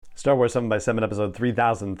Star Wars 7 by 7 episode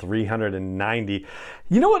 3390.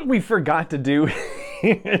 You know what we forgot to do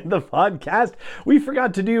in the podcast? We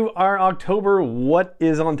forgot to do our October What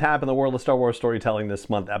is on Tap in the World of Star Wars Storytelling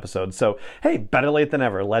this month episode. So, hey, better late than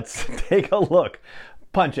ever. Let's take a look.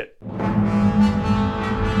 Punch it.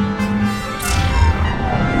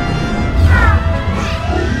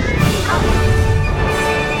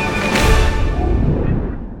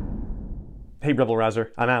 Hey Rebel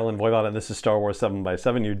Rouser, I'm Alan Voivod and this is Star Wars 7 by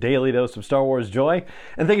 7, your daily dose of Star Wars joy,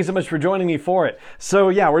 and thank you so much for joining me for it. So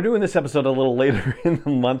yeah, we're doing this episode a little later in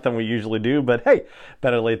the month than we usually do, but hey,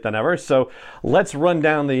 better late than ever. So let's run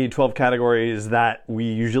down the 12 categories that we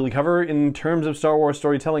usually cover in terms of Star Wars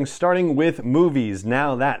storytelling, starting with movies.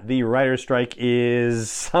 Now that the writer's strike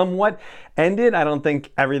is somewhat ended, I don't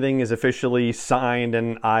think everything is officially signed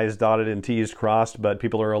and I's dotted and T's crossed, but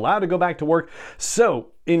people are allowed to go back to work.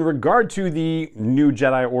 So in regard to the new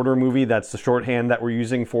Jedi Order movie, that's the shorthand that we're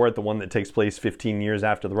using for it, the one that takes place 15 years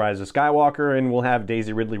after The Rise of Skywalker and will have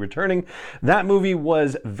Daisy Ridley returning. That movie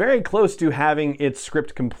was very close to having its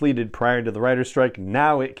script completed prior to the writer's strike.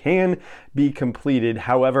 Now it can be completed.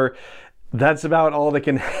 However, that's about all that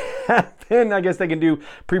can happen. I guess they can do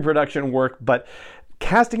pre-production work, but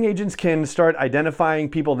casting agents can start identifying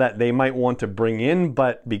people that they might want to bring in,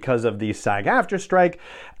 but because of the SAG-AFTRA strike,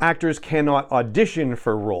 actors cannot audition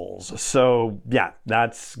for roles. So yeah,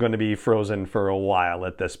 that's going to be frozen for a while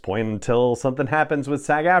at this point until something happens with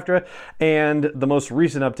SAG-AFTRA. And the most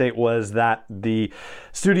recent update was that the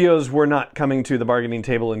studios were not coming to the bargaining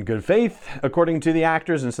table in good faith, according to the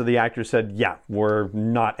actors. And so the actors said, yeah, we're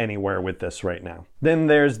not anywhere with this right now. Then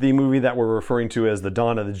there's the movie that we're referring to as the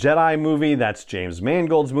Dawn of the Jedi movie. That's James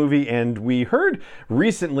Mangold's movie. And we heard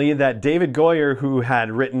recently that David Goyer, who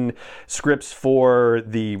had written scripts for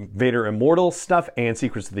the Vader Immortal stuff and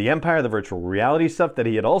Secrets of the Empire, the virtual reality stuff, that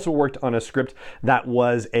he had also worked on a script that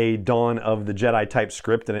was a Dawn of the Jedi type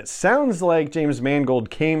script. And it sounds like James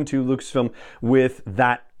Mangold came to Lucasfilm with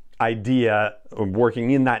that idea of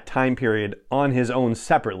working in that time period on his own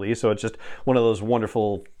separately. So it's just one of those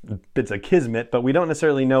wonderful bits of kismet, but we don't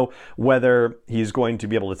necessarily know whether he's going to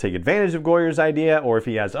be able to take advantage of Goyer's idea or if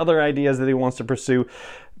he has other ideas that he wants to pursue.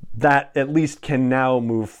 That at least can now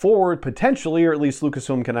move forward potentially, or at least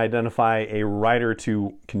Lucasfilm can identify a writer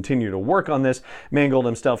to continue to work on this. Mangold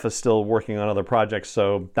himself is still working on other projects,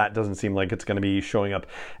 so that doesn't seem like it's going to be showing up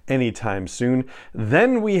anytime soon.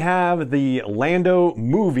 Then we have the Lando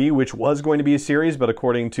movie, which was going to be a series, but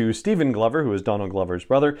according to Stephen Glover, who is Donald Glover's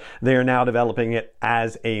brother, they are now developing it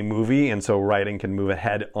as a movie, and so writing can move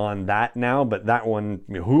ahead on that now, but that one,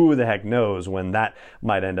 who the heck knows when that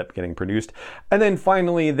might end up getting produced. And then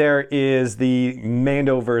finally, there is the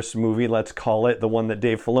Mandoverse movie, let's call it, the one that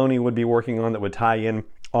Dave Filoni would be working on that would tie in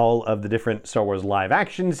all of the different Star Wars live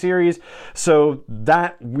action series. So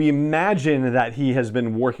that we imagine that he has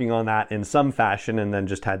been working on that in some fashion and then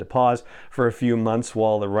just had to pause for a few months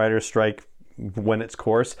while the writer's strike went its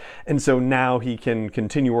course. And so now he can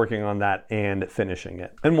continue working on that and finishing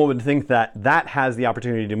it. And one would think that that has the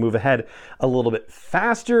opportunity to move ahead a little bit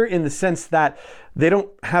faster in the sense that they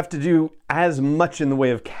don't have to do as much in the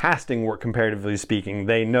way of casting work, comparatively speaking.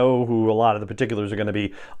 They know who a lot of the particulars are going to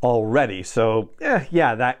be already. So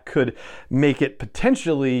yeah, that could make it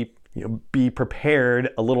potentially be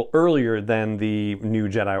prepared a little earlier than the new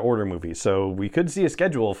Jedi Order movie. So we could see a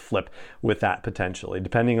schedule flip with that potentially,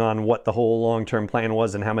 depending on what the whole long-term plan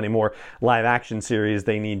was and how many more live action series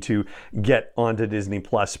they need to get onto Disney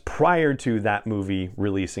Plus prior to that movie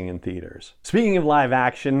releasing in theaters. Speaking of live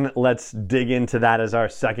action, let's dig into that as our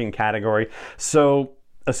second category. So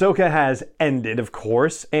Ahsoka has ended, of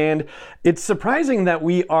course, and it's surprising that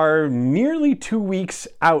we are nearly 2 weeks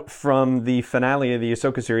out from the finale of the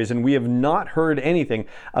Ahsoka series, and we have not heard anything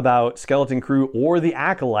about Skeleton Crew or The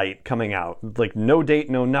Acolyte coming out. Like, no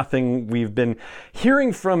date, no nothing. We've been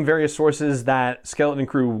hearing from various sources that Skeleton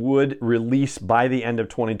Crew would release by the end of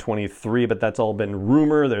 2023, but that's all been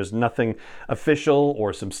rumor. There's nothing official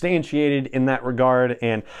or substantiated in that regard,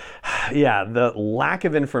 and yeah, the lack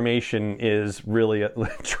of information is really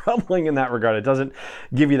troubling in that regard. It doesn't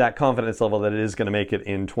give you that confidence level that it is going to make it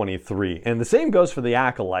in 23. And the same goes for The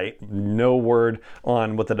Acolyte. No word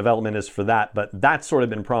on what the development is for that, but that's sort of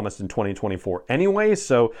been promised in 2024 anyway,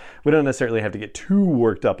 so we don't necessarily have to get too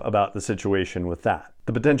worked up about the situation with that.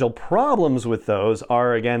 The potential problems with those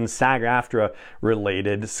are, again, SAG-AFTRA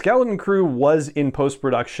related. Skeleton Crew was in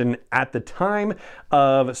post-production at the time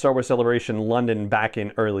of Star Wars Celebration London back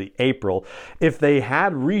in early April. If they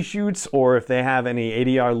had reshoots or if they have any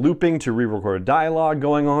ADR looping to re-record dialogue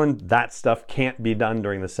going on, that stuff can't be done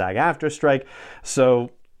during the SAG-AFTRA strike. So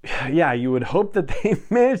yeah, you would hope that they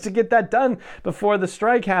managed to get that done before the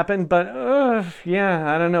strike happened, but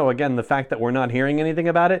yeah, I don't know. Again, the fact that we're not hearing anything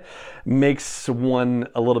about it makes one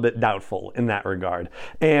a little bit doubtful in that regard.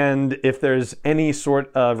 And if there's any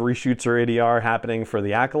sort of reshoots or ADR happening for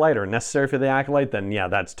the Acolyte or necessary for the Acolyte, then yeah,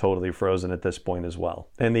 that's totally frozen at this point as well.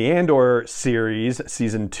 And the Andor series,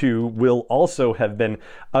 season 2, will also have been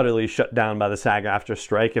utterly shut down by the SAG-AFTRA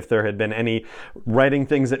strike. If there had been any writing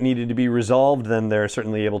things that needed to be resolved, then they're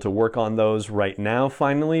certainly able to work on those right now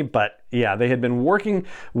finally. But yeah, they had been working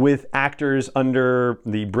with actors under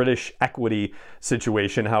the British equity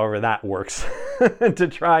situation, however that works, to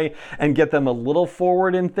try and get them a little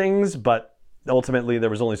forward in things, but ultimately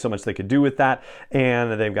there was only so much they could do with that,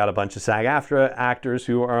 and they've got a bunch of SAG-AFTRA actors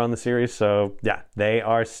who are on the series, so yeah, they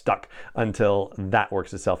are stuck until that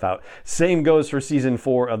works itself out. Same goes for season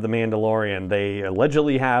 4 of The Mandalorian. They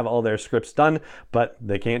allegedly have all their scripts done, but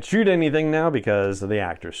they can't shoot anything now because of the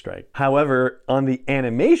actor strike. However, on the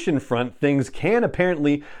animation front, things can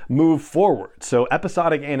apparently move forward. So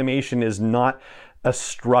episodic animation is not a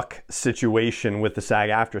struck situation with the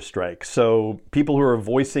SAG-AFTRA strike. So people who are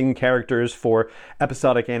voicing characters for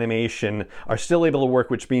episodic animation are still able to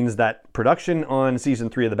work, which means that production on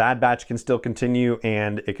season 3 of The Bad Batch can still continue,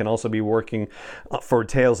 and it can also be working for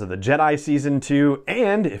Tales of the Jedi season 2,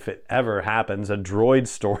 and if it ever happens, a droid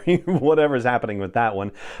story, whatever's happening with that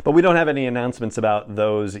one. But we don't have any announcements about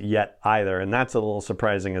those yet either, and that's a little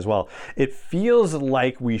surprising as well. It feels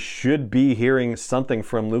like we should be hearing something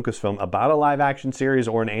from Lucasfilm about a live action series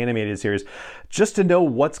or an animated series, just to know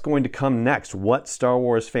what's going to come next, what Star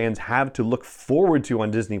Wars fans have to look forward to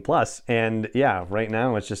on Disney Plus. And yeah, right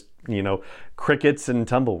now it's just, crickets and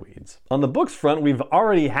tumbleweeds. On the books front, we've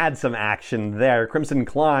already had some action there. Crimson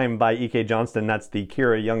Climb by E.K. Johnston, that's the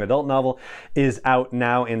Kira young adult novel, is out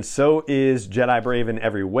now, and so is Jedi Brave in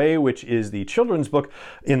Every Way, which is the children's book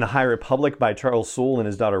in the High Republic by Charles Soule and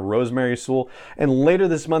his daughter Rosemary Soule. And later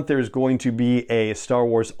this month, there's going to be a Star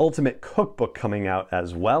Wars Ultimate Cookbook coming out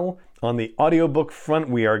as well. On the audiobook front,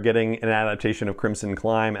 we are getting an adaptation of Crimson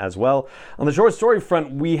Climb as well. On the short story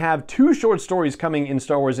front, we have 2 short stories coming in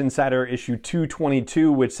Star Wars Insider issue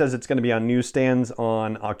 222, which says it's going to be on newsstands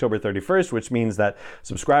on October 31st, which means that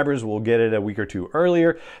subscribers will get it a week or 2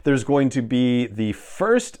 earlier. There's going to be the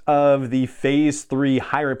first of the Phase 3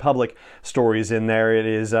 High Republic stories in there. It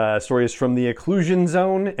is stories from the Occlusion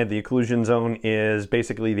Zone, and the Occlusion Zone is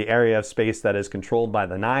basically the area of space that is controlled by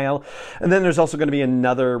the Nihil. And then there's also going to be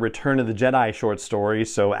another Return of the Jedi short story,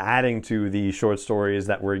 so adding to the short stories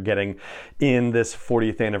that we're getting in this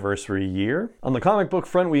 40th anniversary year. On the comic book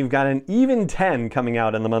front, we've got an even 10 coming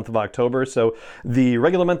out in the month of October. So the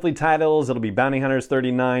regular monthly titles, it'll be Bounty Hunters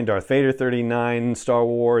 39, Darth Vader 39, Star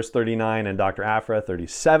Wars 39, and Dr. Aphra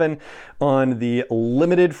 37. On the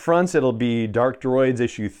limited fronts, it'll be Dark Droids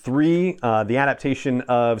issue 3. The adaptation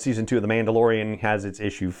of season 2 of The Mandalorian has its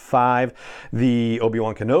issue 5. The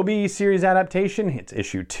Obi-Wan Kenobi series adaptation, it's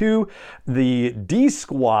issue 2. The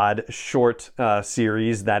D-Squad short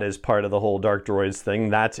series that is part of the whole Dark Droids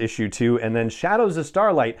thing, that's issue 2. And then Shadows of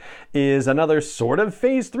Starlight is another sort of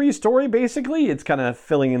Phase 3 story, basically. It's kind of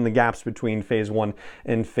filling in the gaps between Phase 1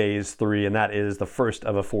 and Phase 3, and that is the first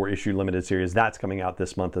of a 4-issue limited series. That's coming out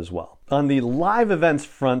this month as well. On the live events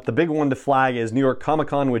front, the big one to flag is New York Comic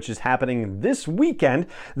Con, which is happening this weekend.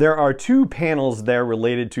 There are 2 panels there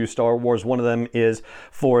related to Star Wars. One of them is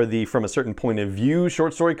for the From a Certain Point of View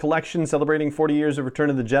short story collection celebrating 40 years of Return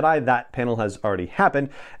of the Jedi. That panel has already happened.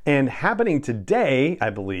 And happening today, I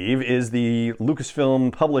believe, is the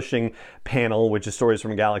Lucasfilm Publishing panel, which is Stories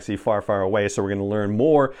from a Galaxy Far, Far Away. So we're going to learn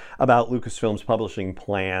more about Lucasfilm's publishing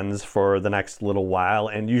plans for the next little while.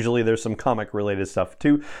 And usually there's some comic related stuff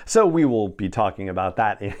too. So we will be talking about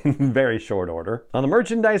that in very short order. On the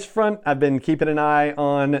merchandise front, I've been keeping an eye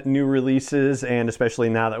on new releases, and especially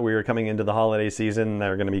now that we are coming into the holiday season,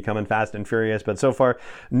 they're going to be coming fast and furious. But so far,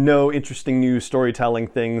 no interesting new storytelling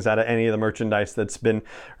things out of any of the merchandise that's been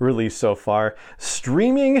released so far.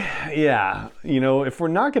 Streaming, yeah, if we're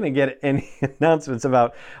not going to get any announcements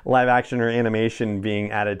about live action or animation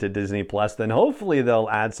being added to Disney Plus, then hopefully they'll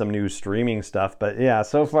add some new streaming stuff. But yeah,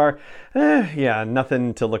 so far,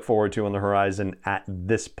 nothing to look forward to on the horizon at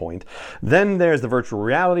this point. Then there's the virtual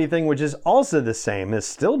reality thing, which is also the same. It's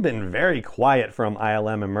still been very quiet from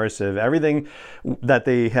ILM Immersive. Everything that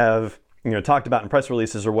they have talked about in press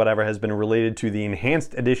releases or whatever has been related to the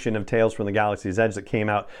enhanced edition of Tales from the Galaxy's Edge that came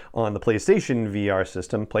out on the PlayStation VR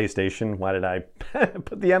system. PlayStation, why did I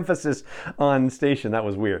put the emphasis on station? That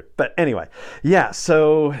was weird. But anyway, yeah,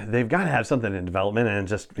 so they've got to have something in development,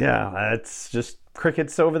 and it's just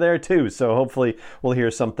crickets over there too. So hopefully we'll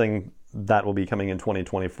hear something that will be coming in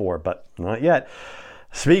 2024, but not yet.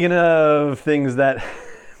 Speaking of things that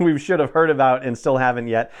we should have heard about and still haven't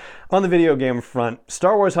yet, on the video game front,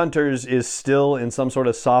 Star Wars Hunters is still in some sort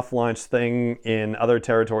of soft launch thing in other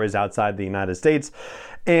territories outside the United States,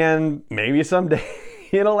 and maybe someday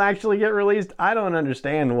it'll actually get released. I don't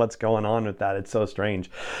understand what's going on with that. It's so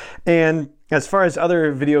strange. And as far as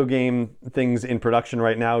other video game things in production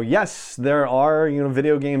right now, yes, there are,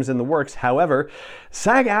 video games in the works. However,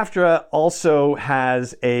 SAG-AFTRA also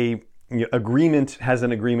has an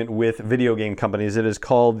agreement with video game companies. It is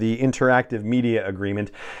called the Interactive Media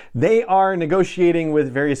Agreement. They are negotiating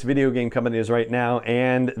with various video game companies right now,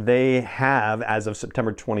 and they have, as of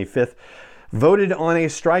September 25th, voted on a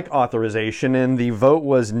strike authorization, and the vote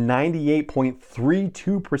was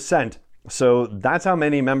 98.32%. So that's how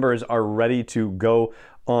many members are ready to go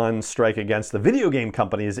on strike against the video game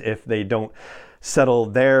companies if they don't settle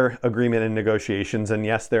their agreement and negotiations. And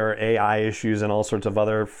yes, there are AI issues and all sorts of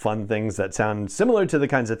other fun things that sound similar to the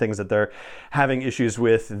kinds of things that they're having issues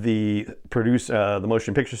with the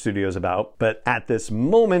motion picture studios about. But at this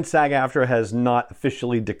moment, SAG-AFTRA has not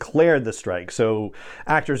officially declared the strike. So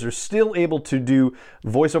actors are still able to do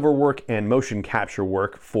voiceover work and motion capture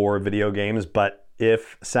work for video games, but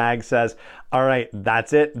if SAG says, all right,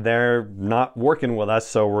 that's it, they're not working with us,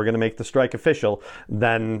 so we're going to make the strike official,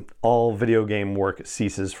 then all video game work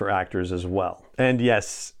ceases for actors as well. And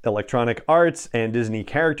yes, Electronic Arts and Disney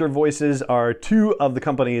Character Voices are two of the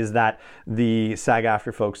companies that the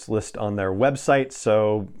SAG-AFTRA folks list on their website.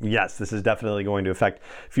 So yes, this is definitely going to affect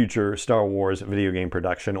future Star Wars video game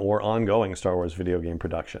production or ongoing Star Wars video game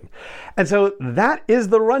production. And so that is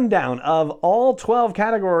the rundown of all 12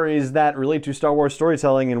 categories that relate to Star Wars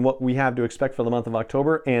storytelling and what we have to expect for the month of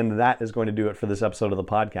October. And that is going to do it for this episode of the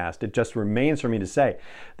podcast. It just remains for me to say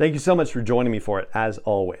thank you so much for joining me for it, as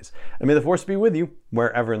always. And may the Force be with you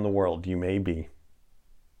wherever in the world you may be.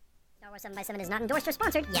 Star Wars 7x7 is not endorsed or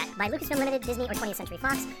sponsored yet by Lucasfilm Limited, Disney, or 20th Century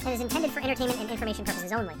Fox, and is intended for entertainment and information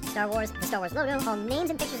purposes only. Star Wars, the Star Wars logo, all names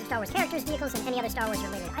and pictures of Star Wars characters, vehicles, and any other Star Wars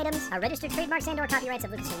related items are registered trademarks and/or copyrights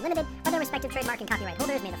of Lucasfilm Limited, or their respective trademark and copyright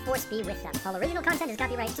holders. May the Force be with them. All original content is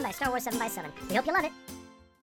copyright by Star Wars 7x7. We hope you love it.